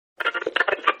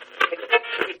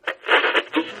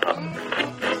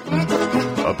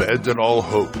Abandon all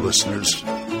hope, listeners.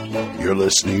 You're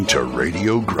listening to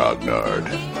Radio Grognard,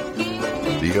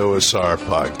 the OSR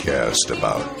podcast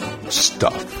about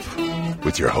stuff,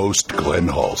 with your host, Glenn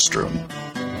Hallstrom.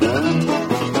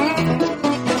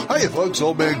 Hiya, folks.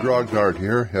 Old Man Grognard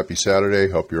here. Happy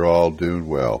Saturday. Hope you're all doing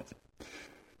well.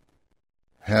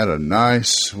 Had a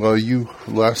nice,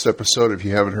 last episode, if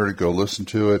you haven't heard it, go listen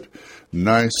to it.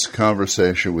 Nice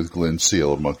conversation with Glenn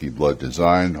Seal of Monkey Blood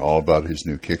Design, all about his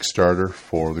new Kickstarter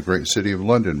for the great city of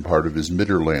London, part of his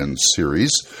Midderlands series,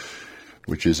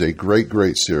 which is a great,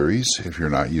 great series. If you're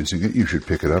not using it, you should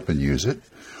pick it up and use it,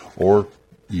 or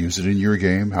use it in your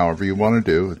game, however you want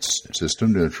to do. It's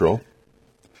system neutral.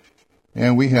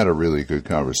 And we had a really good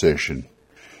conversation.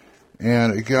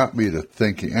 And it got me to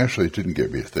thinking. Actually, it didn't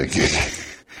get me to thinking.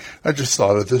 I just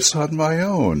thought of this on my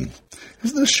own.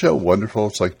 Isn't this show wonderful?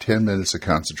 It's like 10 minutes of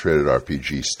concentrated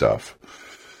RPG stuff.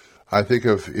 I think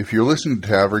if you're listening to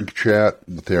Tavern Chat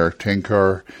with Eric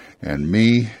Tenkar and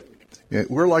me,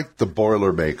 we're like the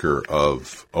Boilermaker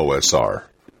of OSR.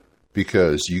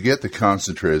 Because you get the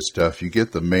concentrated stuff, you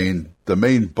get the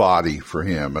main body for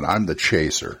him, and I'm the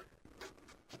chaser.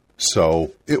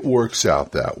 So it works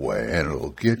out that way, and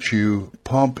it'll get you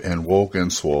pump and woke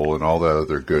and swole and all that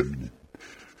other good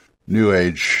New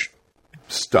Age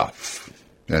stuff.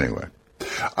 Anyway,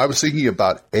 I was thinking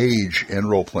about age in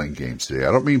role-playing games today.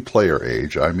 I don't mean player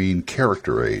age, I mean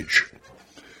character age.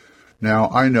 Now,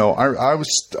 I know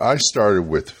I started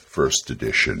with first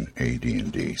edition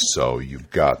AD&D, so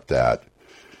you've got that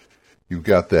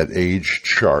age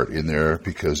chart in there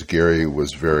because Gary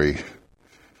was very,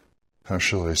 how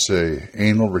shall I say,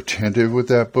 anal retentive with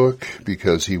that book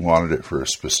because he wanted it for a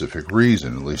specific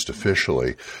reason, at least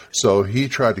officially. So he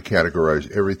tried to categorize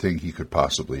everything he could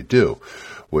possibly do,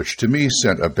 which to me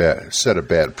set a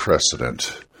bad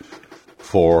precedent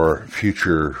for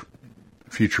future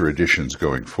editions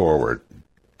going forward.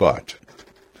 But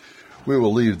we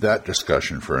will leave that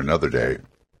discussion for another day.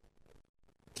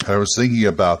 I was thinking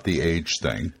about the age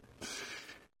thing,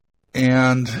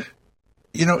 and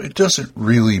it doesn't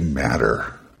really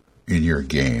matter in your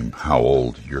game how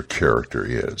old your character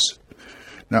is.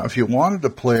 Now, if you wanted to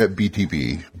play at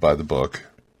BTB by the book,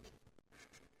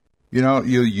 you'll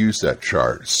use that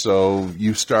chart. So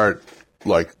you start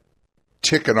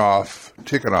ticking off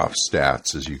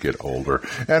stats as you get older.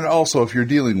 And also, if you're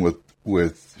dealing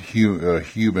with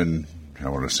human, I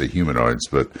want to say humanoids,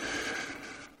 but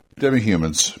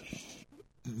demi-humans,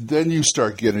 then you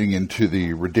start getting into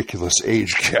the ridiculous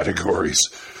age categories,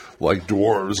 like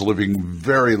dwarves living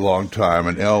very long time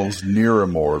and elves near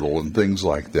immortal and things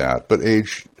like that. But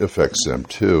age affects them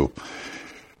too.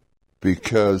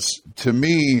 Because to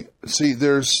me, see, I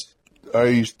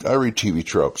read TV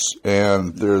tropes,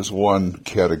 and there's one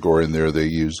category in there they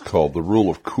use called the rule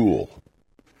of cool.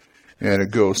 And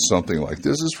it goes something like,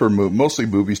 this is for mostly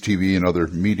movies, TV, and other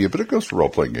media, but it goes for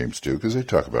role-playing games too, because they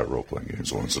talk about role-playing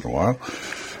games once in a while.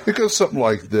 It goes something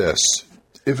like this.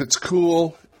 If it's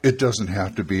cool, it doesn't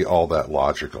have to be all that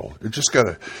logical. It just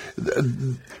gotta,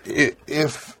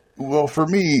 for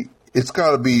me, it's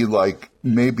gotta be like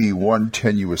maybe one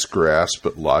tenuous grasp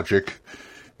at logic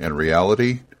and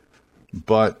reality.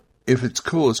 But if it's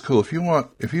cool, it's cool. If you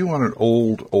want an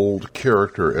old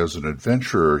character as an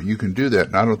adventurer, you can do that,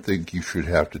 and I don't think you should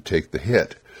have to take the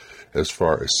hit as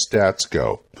far as stats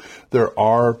go. There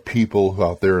are people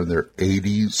out there in their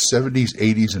 80s, 70s,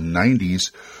 80s, and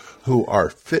 90s who are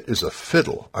fit as a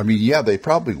fiddle. I mean, yeah, they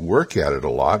probably work at it a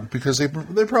lot because they've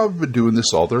probably been doing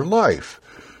this all their life.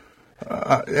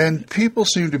 And people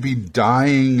seem to be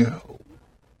dying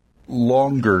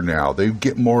longer now. They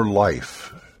get more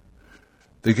life.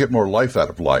 They get more life out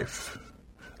of life.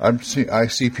 I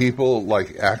see people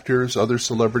like actors, other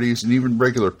celebrities, and even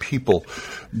regular people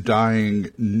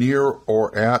dying near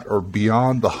or at or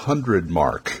beyond the 100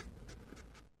 mark.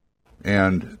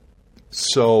 And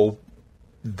so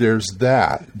there's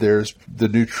that. There's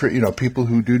the people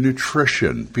who do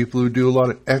nutrition, people who do a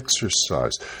lot of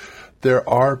exercise. There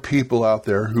are people out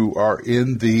there who are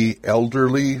in the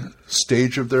elderly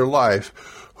stage of their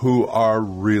life who are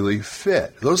really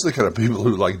fit. Those are the kind of people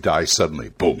who die suddenly,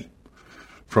 boom,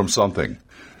 from something.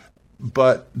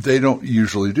 But they don't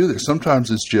usually do this.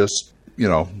 Sometimes it's just,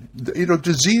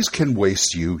 disease can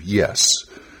waste you, yes.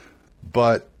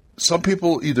 But some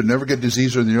people either never get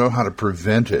disease or they know how to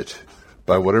prevent it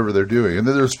by whatever they're doing. And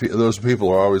then those people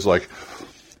are always like,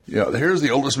 here's the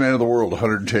oldest man in the world,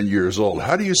 110 years old.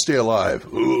 How do you stay alive?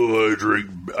 Oh,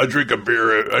 I drink a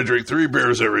beer. I drink 3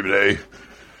 beers every day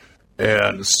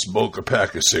and smoke a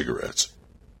pack of cigarettes.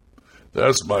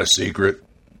 That's my secret.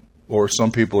 Or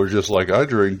some people are just like, I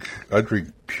drink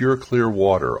pure clear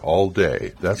water all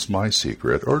day. That's my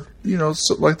secret. Or,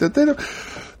 something like that.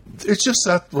 It's just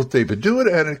that's what they've been doing,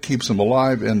 and it keeps them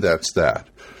alive, and that's that.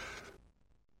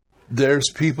 There's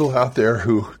people out there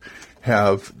who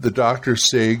have, the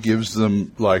doctors say, gives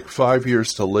them like 5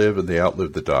 years to live, and they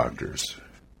outlive the doctors.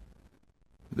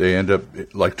 They end up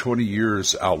like 20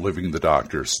 years outliving the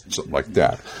doctors, something like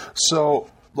that.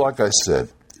 So, like I said,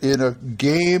 in a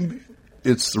game,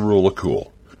 it's the rule of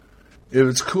cool. If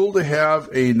it's cool to have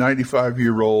a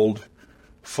 95-year-old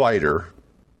fighter,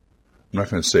 I'm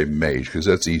not going to say mage because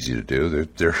that's easy to do.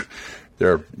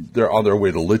 They're on their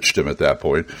way to lichdom at that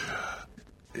point.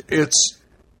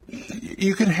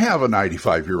 You can have a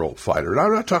 95-year-old fighter. And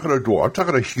I'm not talking a dwarf. I'm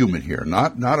talking a human here,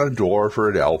 not a dwarf or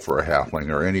an elf or a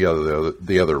halfling or any other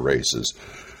the other races.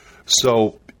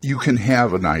 So you can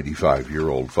have a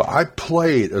 95-year-old fighter. I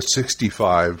played a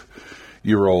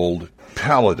 65-year-old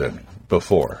paladin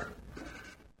before,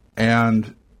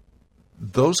 and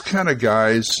those kind of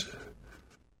guys,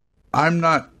 I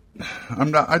really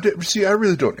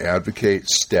don't advocate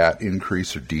stat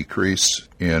increase or decrease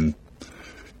in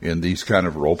these kind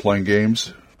of role-playing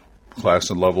games, class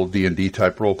and level D&D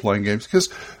type role-playing games, because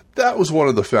that was one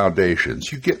of the foundations.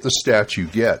 You get the stats you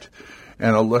get,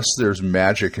 and unless there's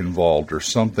magic involved or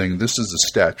something, this is the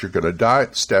stat you're going to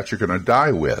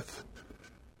die with.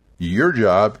 Your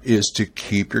job is to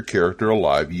keep your character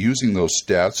alive using those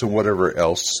stats and whatever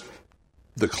else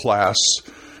the class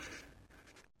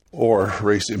or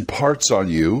race imparts on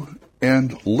you,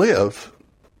 and live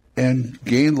and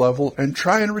gain level and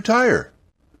try and retire.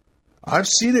 I've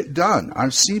seen it done.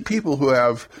 I've seen people who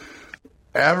have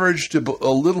average to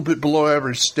a little bit below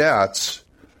average stats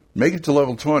make it to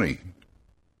level 20.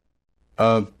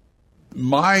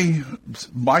 My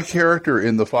character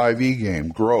in the 5e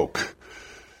game, Grok,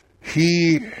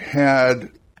 he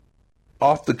had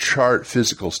off-the-chart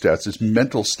physical stats. His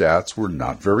mental stats were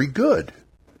not very good.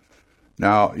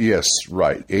 Now, yes,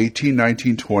 right, 18,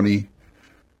 19, 20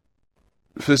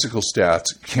 physical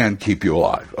stats can keep you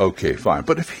alive. Okay, fine.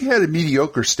 But if he had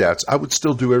mediocre stats, I would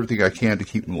still do everything I can to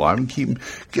keep him alive and keep him.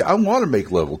 I want to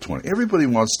make level 20. Everybody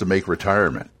wants to make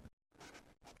retirement.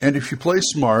 And if you play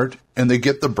smart and they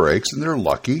get the breaks and they're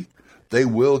lucky, they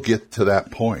will get to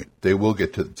that point. They will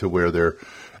get to where they're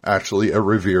actually a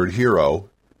revered hero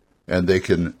and they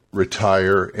can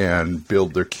retire and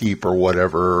build their keep or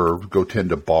whatever, or go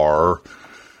tend a bar,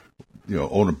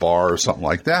 own a bar or something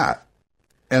like that.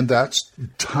 And that's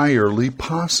entirely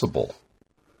possible.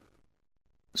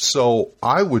 So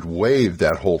I would waive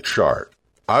that whole chart.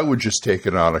 I would just take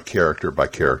it on a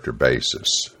character-by-character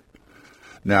basis.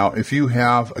 Now, if you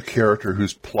have a character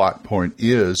whose plot point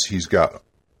is he's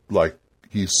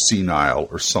senile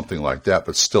or something like that,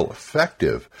 but still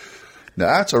effective,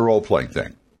 now that's a role-playing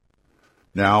thing.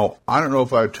 Now, I don't know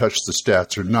if I've touched the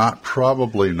stats or not.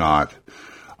 Probably not.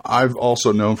 I've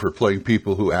also known for playing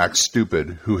people who act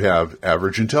stupid, who have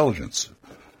average intelligence.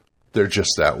 They're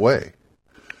just that way.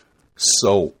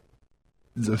 So,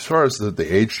 as far as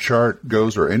the age chart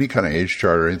goes, or any kind of age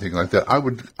chart or anything like that, I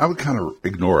would kind of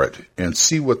ignore it and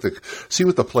see what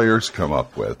the players come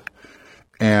up with,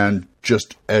 and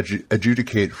just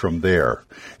adjudicate from there.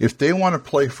 If they want to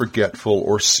play forgetful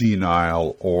or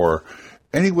senile or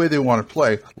any way they want to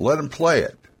play, let them play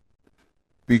it.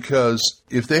 Because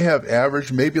if they have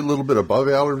average, maybe a little bit above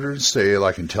average, say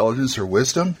like intelligence or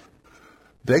wisdom,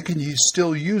 they can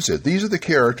still use it. These are the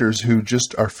characters who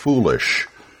just are foolish.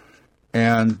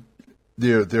 And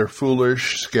they're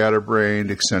foolish, scatterbrained,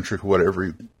 eccentric,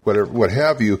 whatever, what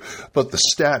have you. But the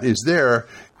stat is there.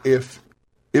 If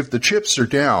the chips are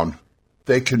down,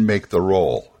 they can make the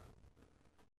roll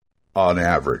on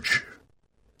average.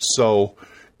 So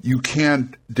you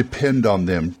can depend on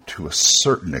them to a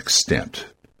certain extent.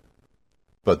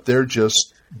 But they're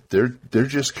just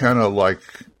kind of like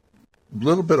a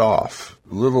little bit off.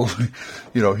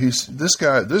 This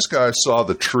guy saw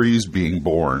the trees being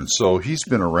born, so he's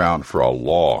been around for a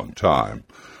long time.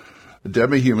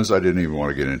 Demi-humans I didn't even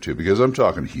want to get into because I'm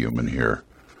talking human here.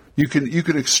 You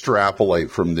can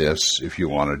extrapolate from this if you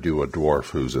want to do a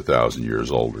dwarf who's 1,000 years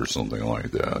old or something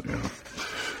like that.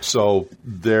 So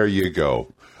there you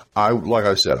go. Like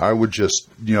I said, I would just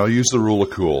use the rule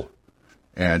of cool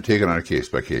and take it on a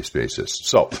case-by-case basis.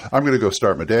 So I'm going to go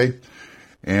start my day,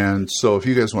 And so if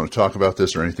you guys want to talk about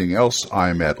this or anything else,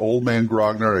 I'm at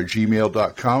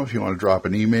oldmangrognard@gmail.com if you want to drop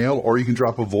an email, or you can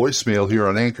drop a voicemail here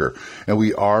on Anchor. And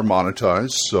we are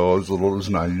monetized, so as little as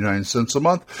 99 cents a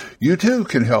month, you too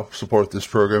can help support this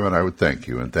program, and I would thank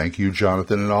you. And thank you,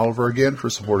 Jonathan and Oliver, again for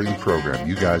supporting the program.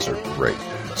 You guys are great.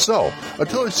 So,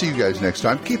 until I see you guys next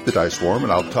time, keep the dice warm,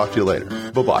 and I'll talk to you later.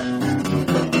 Bye-bye.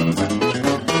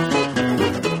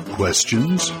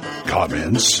 Questions?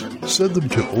 Comments? Send them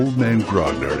to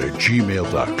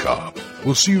oldmangrognard@gmail.com.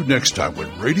 We'll see you next time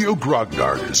when Radio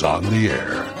Grognard is on the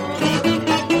air.